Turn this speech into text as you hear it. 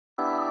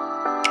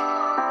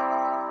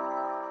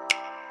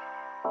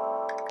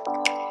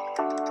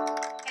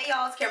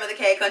it's Cameron the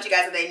K coming to you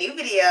guys with a new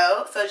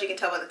video. So as you can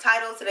tell by the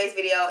title, today's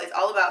video is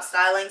all about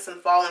styling some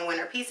fall and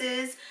winter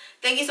pieces.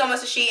 Thank you so much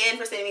to Shein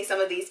for sending me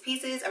some of these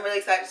pieces. I'm really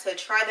excited to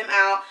try them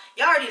out.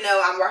 Y'all already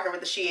know I'm working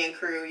with the Shein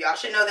crew. Y'all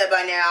should know that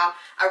by now.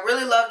 I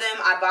really love them.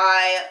 I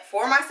buy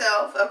for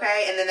myself,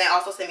 okay? And then they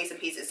also send me some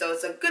pieces. So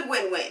it's a good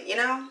win-win, you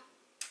know?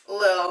 A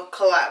little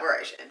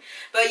collaboration.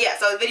 But yeah,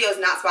 so the video is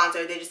not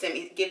sponsored. They just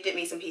gifted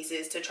me some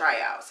pieces to try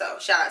out. So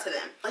shout out to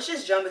them. Let's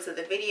just jump into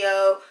the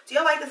video. Do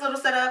y'all like this little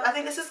setup? I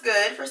think this is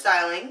good for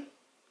styling.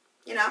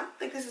 You know,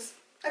 I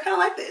kind of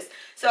like this.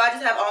 So I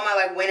just have all my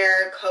like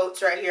winter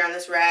coats right here on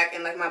this rack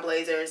and like my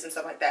blazers and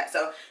stuff like that.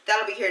 So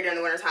that'll be here during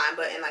the winter time.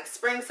 But in like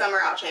spring, summer,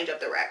 I'll change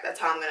up the rack. That's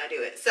how I'm going to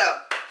do it. So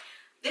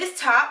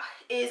this top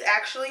is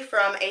actually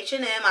from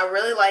H&M. I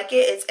really like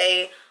it. It's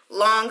a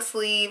long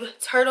sleeve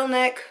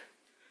turtleneck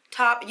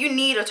top. You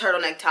need a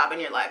turtleneck top in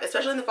your life,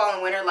 especially in the fall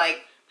and winter.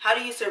 Like, how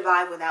do you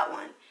survive without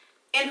one?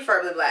 And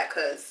preferably black,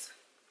 because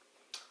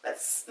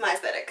that's my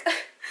aesthetic.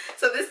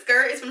 So this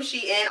skirt is from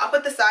Shein. I'll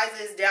put the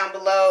sizes down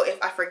below.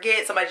 If I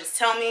forget, somebody just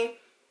tell me.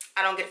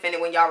 I don't get offended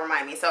when y'all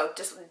remind me, so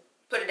just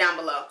put it down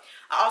below.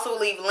 I also will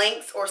leave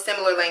links or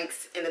similar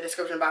links in the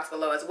description box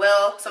below as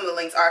well. Some of the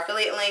links are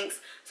affiliate links,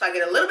 so I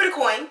get a little bit of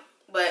coin.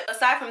 But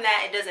aside from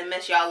that, it doesn't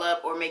mess y'all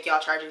up or make y'all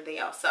charge anything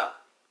else. So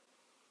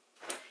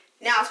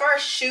now, as far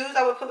as shoes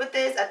I would put with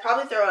this, I'd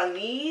probably throw on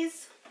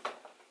these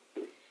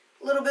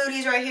little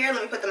booties right here.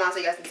 Let me put them on so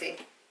you guys can see.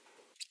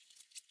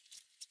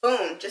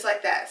 Boom, just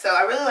like that. So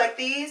I really like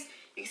these.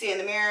 You can see in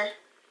the mirror.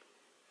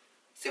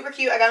 Super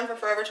cute. I got them from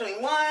Forever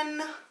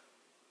 21.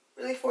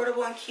 Really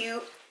affordable and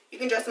cute. You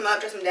can dress them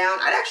up, dress them down.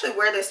 I'd actually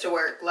wear this to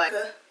work, like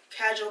a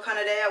casual kind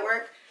of day at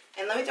work.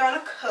 And let me throw on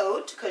a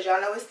coat, because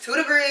y'all know it's 2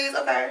 degrees,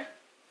 okay?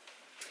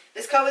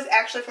 This coat is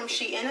actually from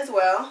Shein as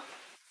well.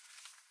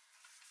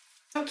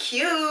 So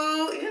cute,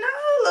 you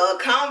know, little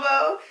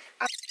combo.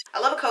 I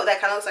love a coat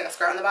that kind of looks like a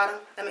skirt on the bottom.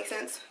 That makes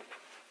sense.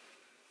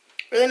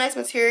 Really nice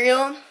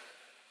material.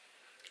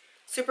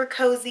 Super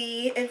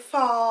cozy in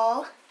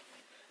fall,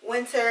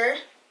 winter.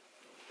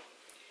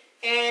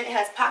 And it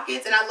has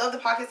pockets, and I love the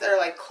pockets that are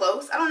like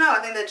close. I don't know, I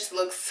think that just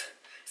looks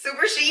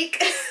super chic.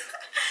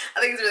 I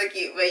think it's really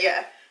cute, but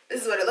yeah,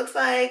 this is what it looks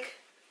like.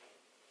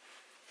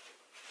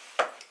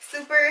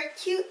 Super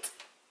cute.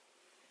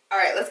 All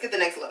right, let's get the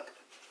next look.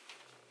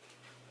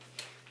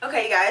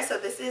 Okay, you guys, so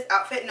this is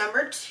outfit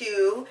number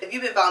 2. If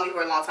you've been following me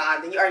for a long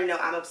time, then you already know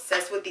I'm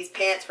obsessed with these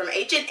pants from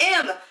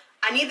H&M.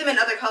 I need them in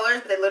other colors,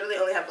 but they literally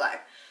only have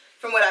black,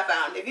 from what I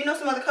found. If you know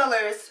some other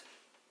colors,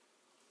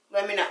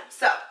 let me know.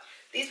 So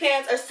these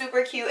pants are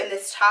super cute, and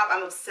this top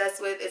I'm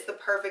obsessed with. It's the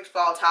perfect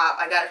fall top.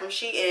 I got it from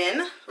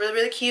Shein. Really,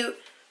 really cute,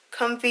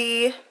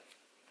 comfy.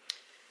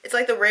 It's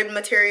like the ribbed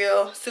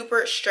material,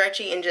 super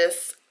stretchy and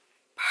just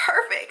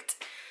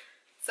perfect.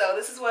 So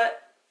this is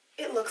what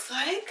it looks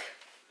like.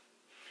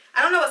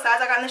 I don't know what size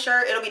I got in the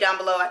shirt. It'll be down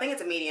below. I think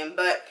it's a medium,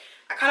 but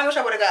I kind of wish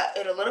I would have got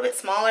it a little bit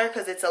smaller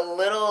because it's a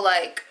little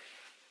like,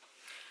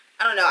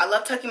 I don't know. I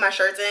love tucking my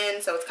shirts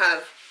in, so it's kind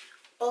of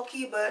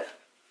bulky, but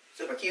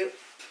super cute.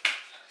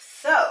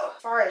 So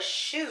as far as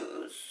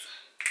shoes,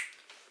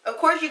 of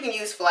course you can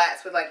use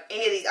flats with like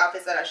any of these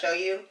outfits that I show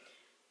you.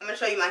 I'm going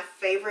to show you my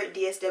favorite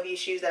DSW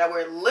shoes that I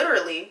wear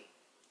literally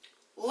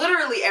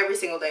every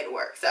single day to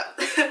work. So,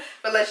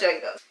 but let's show you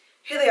those.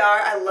 Here they are.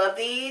 I love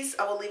these.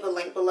 I will leave a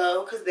link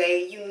below because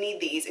you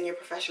need these in your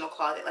professional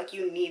closet. Like,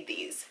 you need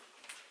these.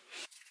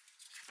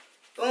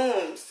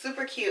 Boom.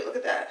 Super cute. Look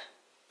at that.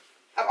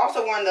 I've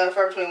also worn the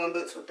Forever 21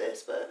 boots with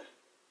this, but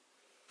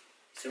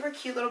super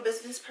cute little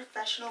business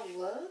professional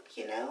look,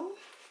 you know?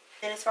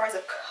 And as far as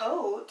a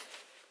coat,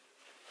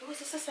 oh, is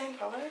this the same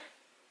color?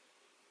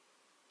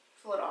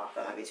 It's a little off.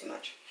 That might be too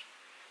much.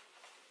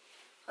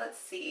 Let's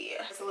see.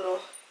 It's a little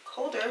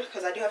colder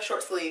because I do have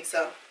short sleeves,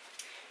 so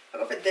I'll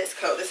go for this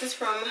coat. This is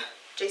from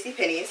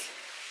jcpenny's.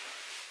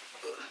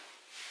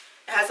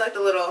 It has like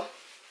the little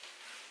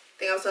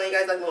thing I was telling you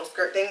guys, like little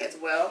skirt thing as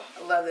well.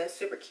 I love this.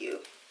 Super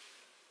cute.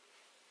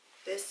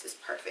 This is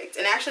perfect.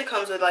 And it actually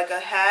comes with like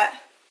a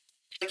hat.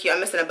 Really cute. I'm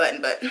missing a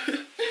button, but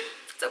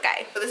it's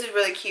okay. But this is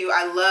really cute.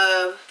 I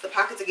love the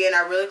pockets again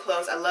are really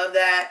close. I love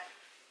that.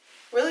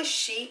 Really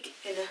chic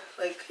and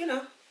like, you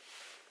know,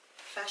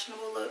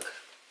 fashionable look.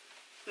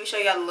 Let me show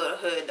you all the little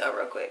hood though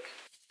real quick.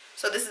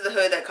 So this is the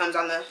hood that comes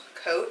on the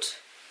coat.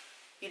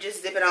 You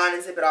just zip it on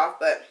and zip it off,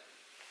 but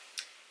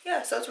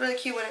yeah, so it's really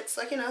cute when it's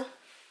like, you know,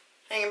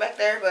 hanging back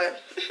there,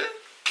 but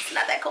it's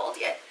not that cold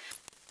yet.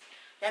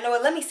 You know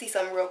what, let me see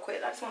something real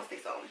quick. I just want to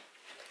see something.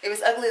 If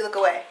it's ugly, look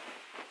away.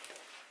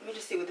 Let me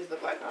just see what this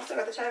looks like. I still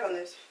got the tag on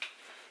this.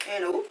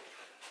 And ooh.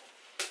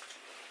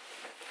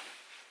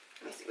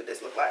 Let me see what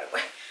this looks like.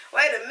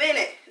 Wait a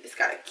minute. It's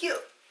kind of cute.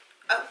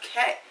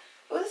 Okay.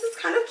 Oh, this is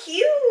kind of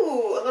cute.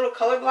 A little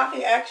color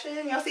blocking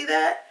action. Y'all see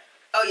that?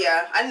 Oh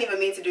yeah, I didn't even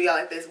mean to do y'all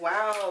like this.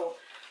 Wow.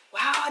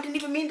 Wow, I didn't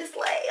even mean to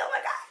slay. Oh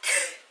my god.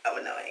 I'm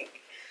annoying.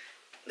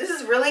 This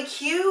is really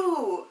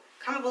cute.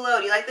 Comment below.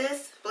 Do you like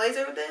this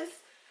blazer with this?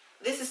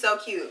 This is so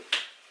cute.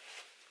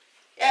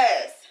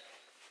 Yes.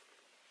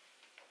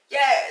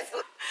 Yes.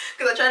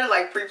 Because I trying to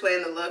like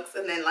pre-plan the looks,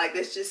 and then like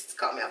this just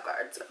caught me off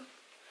guard, so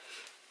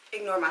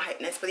ignore my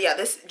hypeness. But yeah,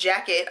 this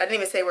jacket, I didn't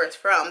even say where it's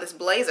from. This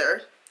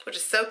blazer, which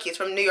is so cute. It's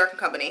from New &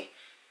 Company.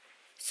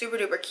 Super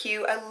duper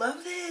cute. I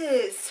love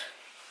this.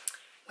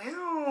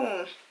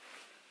 Wow.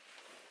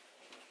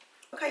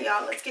 Okay,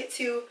 y'all, let's get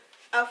to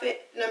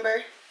outfit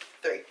number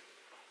 3.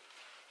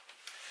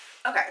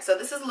 Okay, so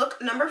this is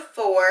look number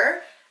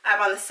 4. I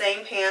have on the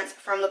same pants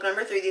from look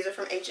number 3. These are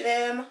from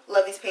H&M.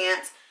 Love these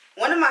pants.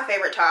 One of my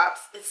favorite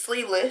tops. It's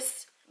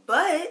sleeveless,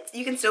 but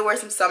you can still wear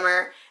some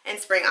summer and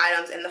spring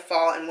items in the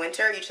fall and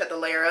winter. You just have to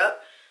layer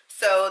up.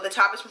 So the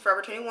top is from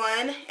Forever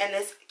 21, and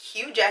this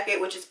cute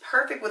jacket, which is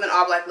perfect with an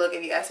all black look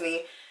if you ask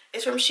me,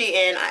 is from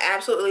Shein. I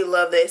absolutely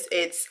love this.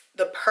 It's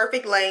the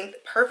perfect length,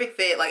 perfect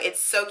fit. Like,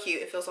 it's so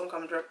cute. It feels so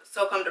comfortable.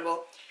 So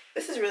comfortable.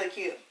 This is really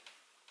cute.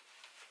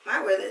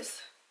 Might wear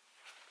this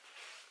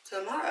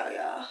tomorrow,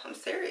 y'all. I'm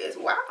serious.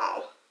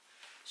 Wow.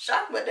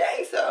 Shocked my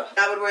day. So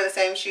I would wear the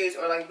same shoes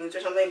or like boots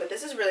or something, but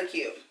this is really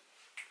cute.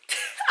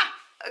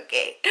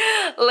 Okay,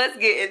 let's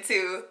get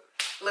into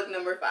look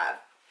number 5.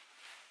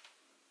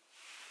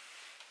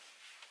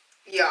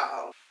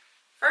 Y'all,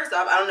 first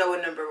off, I don't know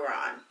what number we're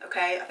on,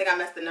 okay? I think I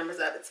messed the numbers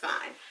up. It's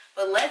fine.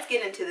 But let's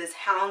get into this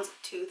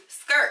houndstooth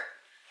skirt.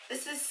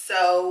 This is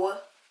so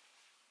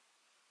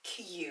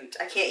cute.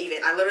 I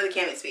literally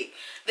can't even speak.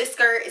 This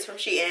skirt is from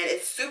Shein.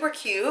 It's super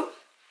cute.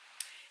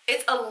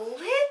 It's a little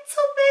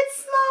bit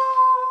small.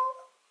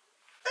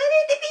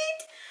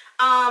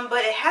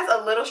 But it has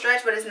a little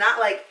stretch, but it's not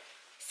like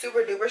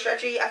super duper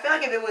stretchy. I feel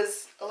like if it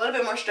was a little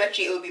bit more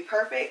stretchy, it would be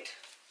perfect.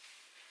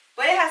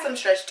 But it has some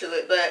stretch to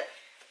it, but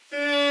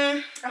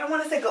I don't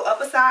want to say go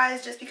up a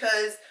size just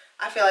because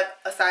I feel like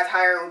a size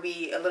higher would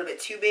be a little bit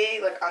too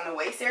big, like on the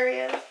waist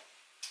area.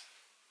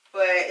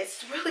 But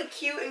it's really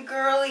cute and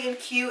girly and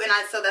cute, and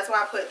so that's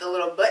why I put the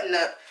little button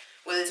up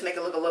with it to make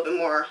it look a little bit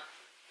more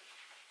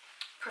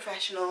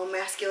professional,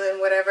 masculine,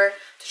 whatever,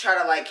 to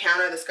try to like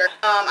counter the skirt.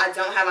 I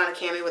don't have on a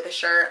cami with a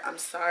shirt. I'm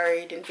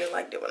sorry, didn't feel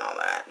like doing all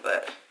that,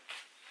 but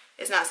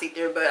it's not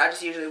see-through, but I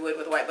just usually would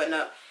with a white button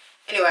up.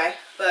 Anyway,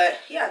 but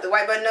yeah, the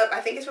white button up, I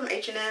think it's from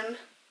H&M.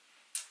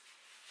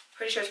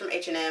 Pretty sure it's from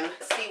H&M.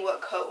 Let's see,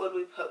 what coat would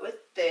we put with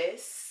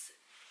this?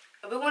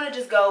 If we want to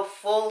just go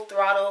full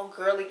throttle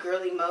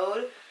girly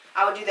mode,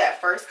 I would do that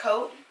first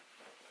coat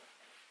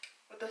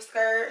with the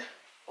skirt,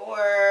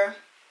 or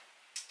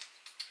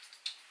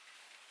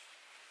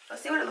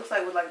let's see what it looks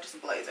like with like just a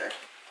blazer.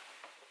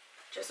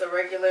 Just a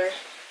regular,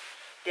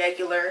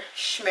 degular,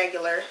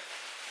 schmegular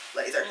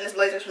blazer. And this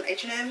blazer is from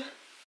H&M.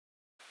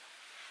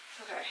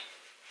 Okay.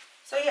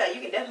 So yeah,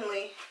 you can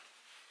definitely,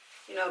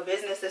 you know,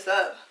 business this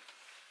up.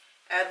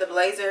 Add the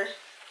blazer.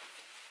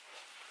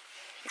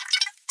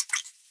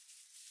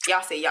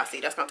 Y'all see,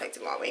 that's gonna take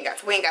too long. We ain't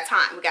got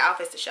time. We got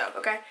outfits to show,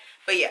 okay?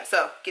 But yeah,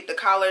 so get the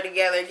collar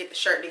together, get the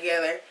shirt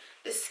together.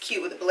 This is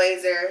cute with the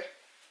blazer.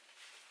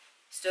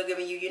 Still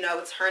giving you, you know,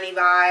 attorney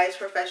vibes,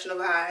 professional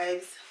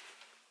vibes.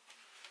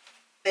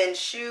 Then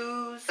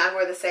shoes. I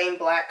wear the same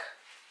black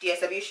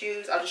DSW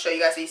shoes. I'll just show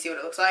you guys so you see what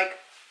it looks like.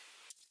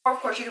 Or of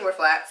course you can wear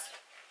flats.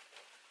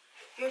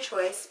 Your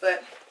choice,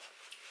 but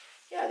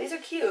yeah, these are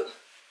cute.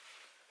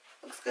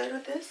 Looks good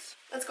with this.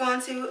 Let's go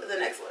on to the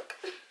next look.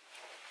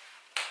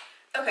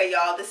 Okay,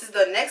 y'all, this is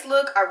the next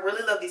look. I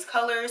really love these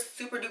colors.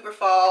 Super duper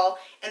fall.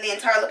 And the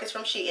entire look is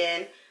from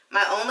Shein.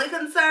 My only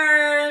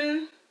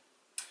concern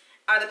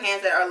are the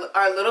pants that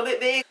are a little bit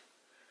big.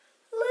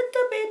 A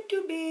little bit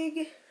too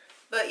big.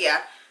 But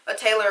yeah, a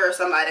tailor or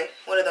somebody,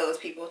 one of those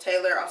people,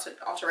 tailor,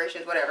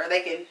 alterations, whatever,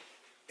 they can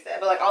do that.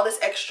 But like all this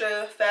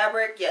extra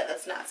fabric, yeah,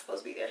 that's not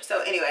supposed to be there.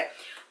 So anyway,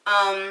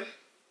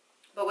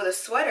 but with a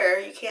sweater,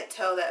 you can't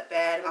tell that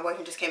bad. My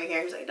boyfriend just came in here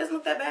and he's like, it doesn't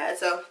look that bad.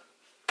 So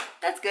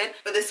that's good.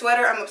 But this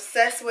sweater I'm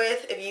obsessed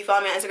with. If you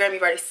follow me on Instagram,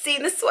 you've already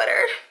seen this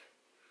sweater.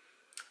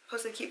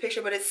 Posted a cute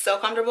picture, but it's so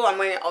comfortable. I'm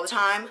wearing it all the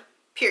time,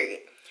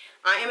 period.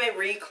 I am a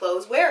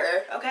reclose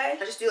wearer, okay?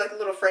 I just do like a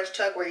little French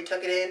tuck where you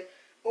tuck it in.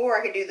 Or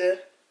I could do the,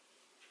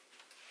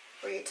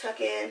 where you tuck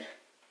it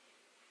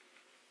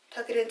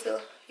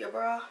into your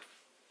bra.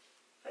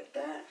 Like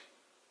that.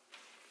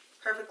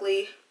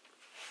 Perfectly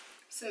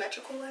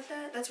symmetrical like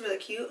that. That's really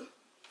cute.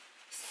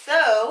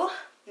 So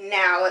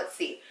now let's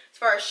see. As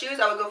far as shoes,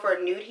 I would go for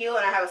a nude heel,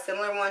 and I have a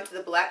similar one to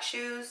the black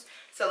shoes.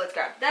 So let's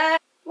grab that.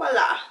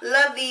 Voila.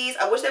 Love these.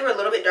 I wish they were a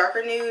little bit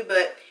darker nude,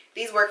 but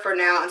these work for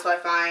now until I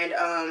find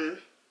a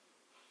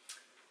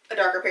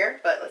darker pair.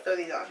 But let's throw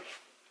these on.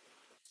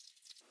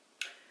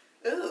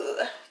 Ooh,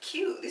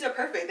 cute. These are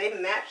perfect. They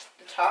match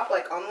the top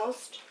like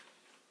almost,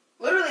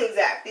 literally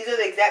exact. These are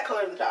the exact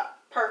color of the top.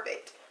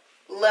 Perfect.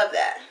 Love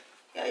that.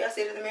 Yeah, y'all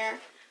see it in the mirror?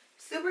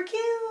 Super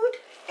cute.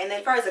 And then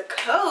as far as the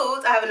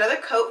coats, I have another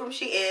coat from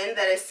Shein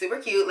that is super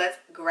cute. Let's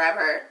grab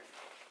her.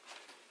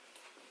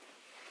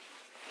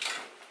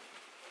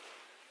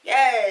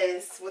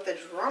 Yes, with the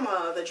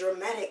drama, the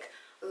dramatic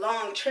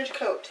long trench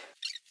coat.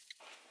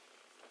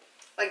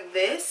 Like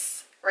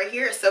this right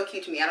here is so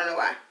cute to me. I don't know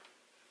why.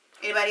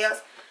 Anybody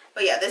else?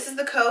 But yeah, this is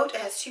the coat.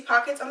 It has 2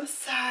 pockets on the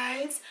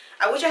sides.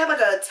 I wish I had like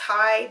a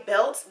tie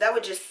belt. That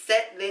would just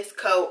set this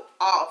coat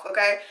off,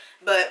 okay?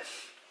 But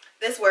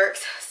this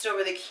works. Still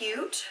really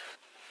cute.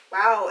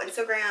 Wow,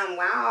 Instagram.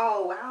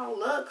 Wow, wow,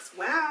 looks.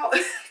 Wow.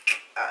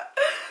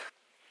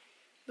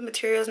 The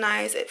material's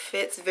nice. It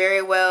fits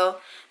very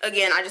well.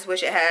 Again, I just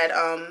wish it had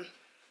a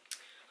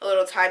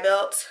little tie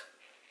belt.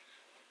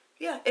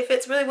 Yeah, it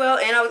fits really well.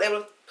 And I was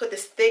able to put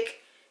this thick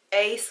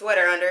A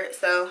sweater under it.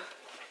 So,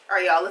 all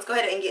right, y'all, let's go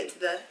ahead and get into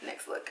the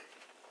next look.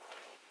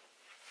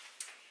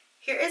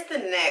 Here is the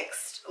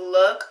next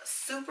look.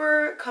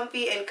 Super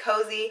comfy and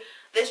cozy.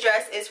 This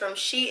dress is from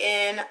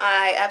Shein.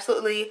 I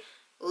absolutely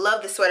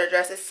love this sweater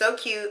dress. It's so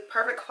cute.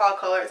 Perfect fall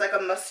color. It's like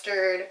a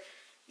mustard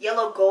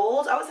yellow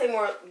gold. I would say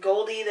more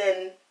goldy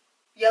than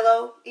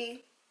yellow-y.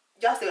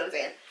 Y'all see what I'm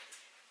saying?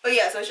 But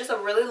yeah, so it's just a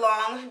really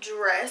long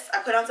dress.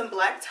 I put on some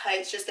black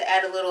tights just to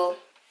add a little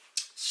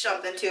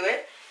something to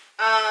it.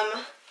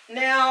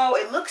 Now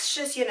it looks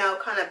just, you know,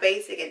 kind of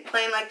basic and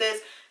plain like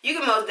this. You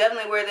can most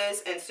definitely wear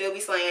this and still be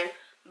slaying,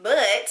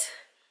 but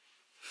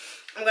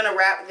I'm gonna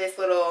wrap this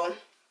little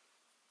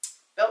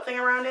belt thing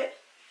around it.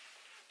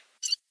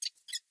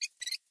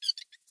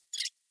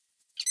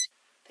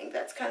 I think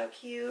that's kind of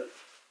cute.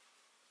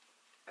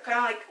 I kind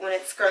of like when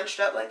it's scrunched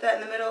up like that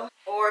in the middle.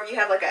 Or if you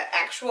have like an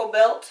actual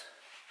belt,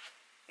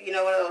 you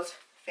know, one of those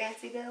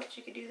fancy belts,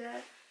 you could do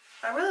that.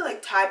 I really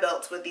like tie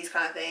belts with these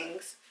kind of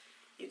things.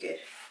 You could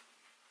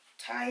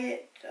tie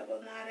it, double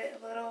knot it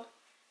a little,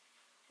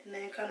 and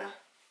then kind of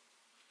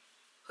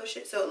push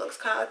it so it looks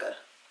kind of like a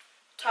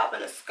top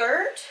and a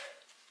skirt.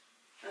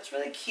 That's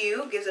really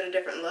cute. Gives it a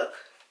different look.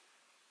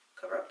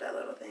 Cover up that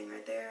little thing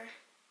right there.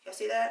 Y'all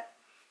see that?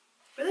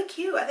 Really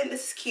cute. I think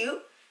this is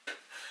cute.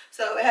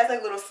 So it has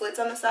like little slits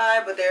on the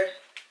side, but they're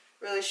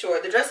really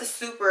short. The dress is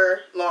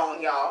super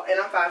long, y'all, and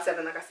I'm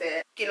 5'7", like I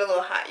said. Getting a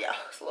little hot, y'all.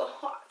 It's a little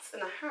hot in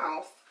the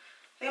house.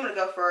 I think I'm gonna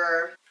go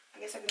for, I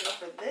guess I can go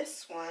for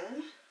this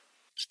one.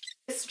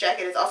 This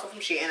jacket is also from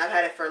Shein. I've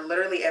had it for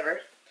literally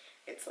ever.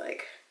 It's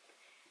like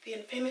the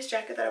infamous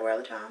jacket that I wear all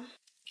the time.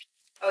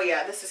 Oh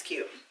yeah, this is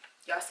cute.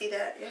 Y'all see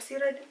that? Y'all see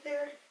what I did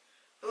there?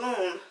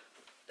 Boom.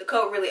 The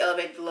coat really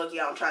elevated the look,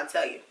 y'all. I'm trying to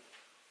tell you.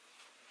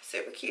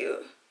 Super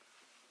cute.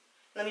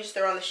 Let me just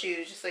throw on the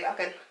shoes just so y'all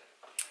can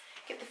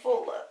get the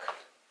full look.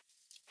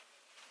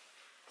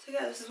 So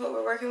yeah, this is what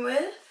we're working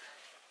with.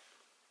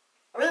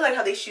 I really like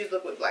how these shoes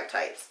look with black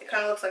tights. It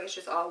kind of looks like it's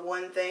just all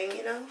one thing,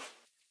 you know?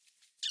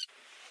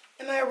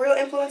 Am I a real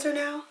influencer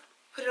now?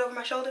 Put it over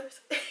my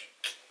shoulders?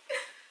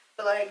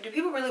 But like, do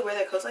people really wear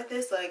their coats like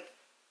this? Like,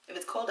 if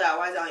it's cold out,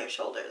 why is it on your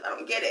shoulders? I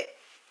don't get it.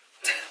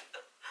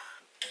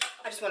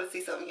 I just want to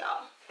see something,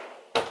 y'all.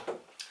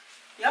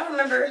 Y'all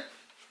remember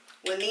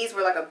when these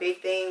were like a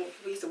big thing?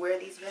 We used to wear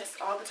these vests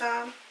all the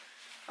time.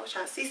 I was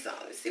trying to see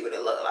something to see what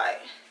it looked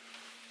like.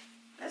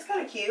 That's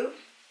kind of cute.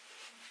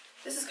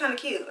 This is kind of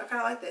cute. I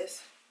kind of like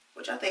this.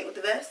 What y'all think with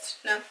the vest?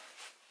 No?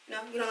 No?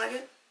 You don't like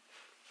it?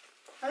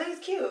 I think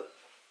it's cute.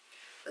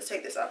 Let's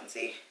take this off and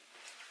see.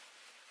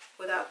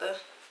 Without the...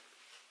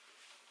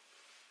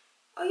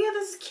 Oh yeah,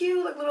 this is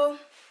cute. Like little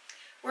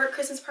work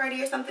Christmas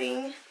party or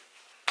something.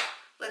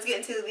 Let's get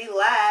into the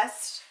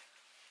last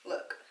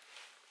look.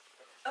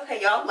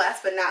 Okay, y'all,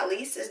 last but not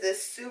least is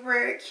this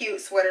super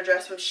cute sweater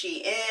dress from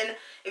Shein.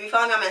 If you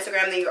follow me on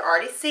Instagram, then you've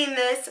already seen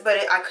this, but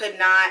I could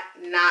not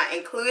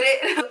include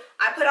it.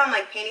 I put on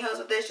like pantyhose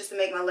with this just to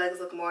make my legs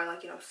look more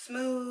like, you know,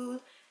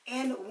 smooth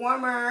and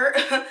warmer.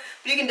 But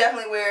you can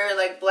definitely wear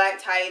like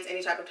black tights,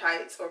 any type of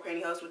tights or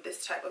pantyhose with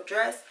this type of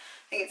dress.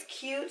 I think it's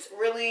cute,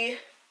 really,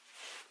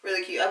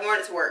 really cute. I've worn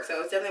it to work,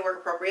 so it's definitely work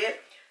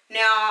appropriate.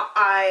 Now,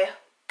 I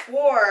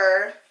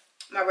wore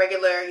my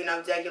regular, you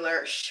know,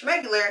 regular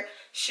schmegular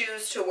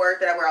shoes to work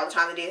that I wear all the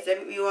time, the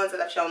DSW ones that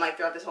I've shown like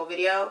throughout this whole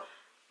video.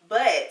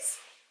 But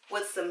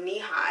with some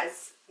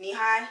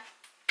knee-high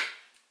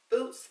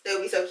boots, they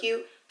would be so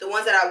cute. The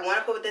ones that I want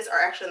to put with this are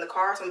actually in the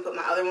car, so I'm going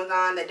to put my other ones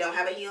on that don't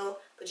have a heel,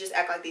 but just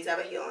act like these have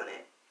a heel on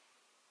it.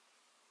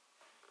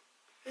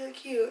 Really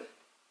cute.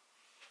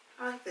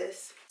 I like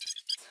this.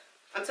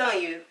 I'm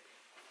telling you,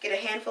 get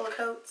a handful of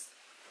coats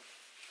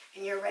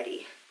and you're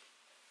ready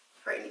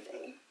for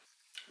anything.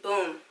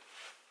 Boom.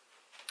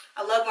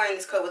 I love wearing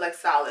this coat with like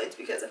solids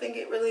because I think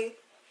it really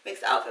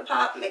makes the outfit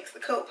pop, makes the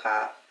coat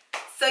pop.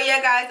 So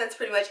yeah, guys, that's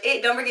pretty much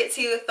it. Don't forget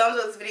to thumbs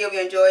up this video if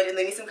you enjoyed and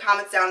leave me some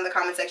comments down in the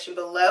comment section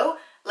below.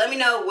 Let me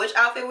know which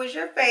outfit was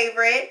your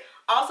favorite.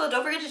 Also,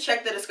 don't forget to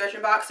check the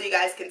description box so you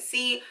guys can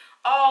see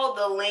all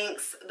the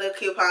links, the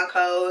coupon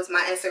codes,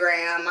 my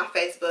Instagram, my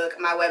Facebook,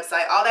 my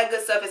website. All that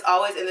good stuff is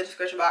always in the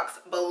description box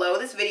below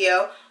this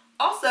video.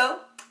 Also,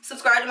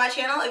 subscribe to my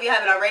channel if you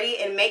haven't already,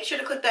 and make sure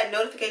to click that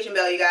notification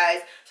bell, you guys.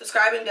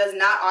 Subscribing does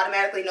not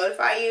automatically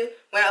notify you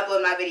when I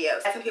upload my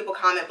videos. I had some people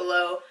comment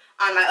below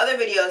on my other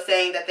videos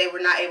saying that they were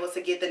not able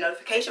to get the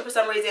notification for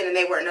some reason and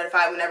they weren't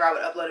notified whenever I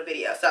would upload a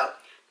video. So,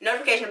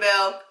 notification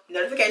bell,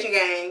 notification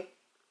gang,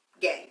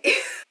 gang.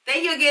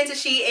 Thank you again to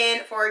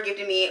Shein for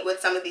gifting me with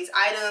some of these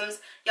items.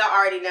 Y'all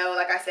already know,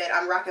 like I said,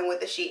 I'm rocking with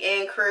the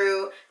Shein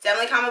crew.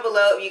 Definitely comment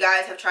below if you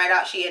guys have tried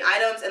out Shein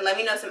items, and let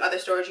me know some other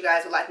stores you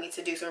guys would like me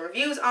to do some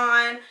reviews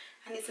on.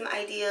 I need some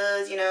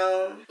ideas, you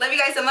know. Love you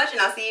guys so much,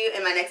 and I'll see you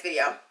in my next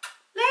video.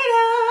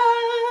 Later!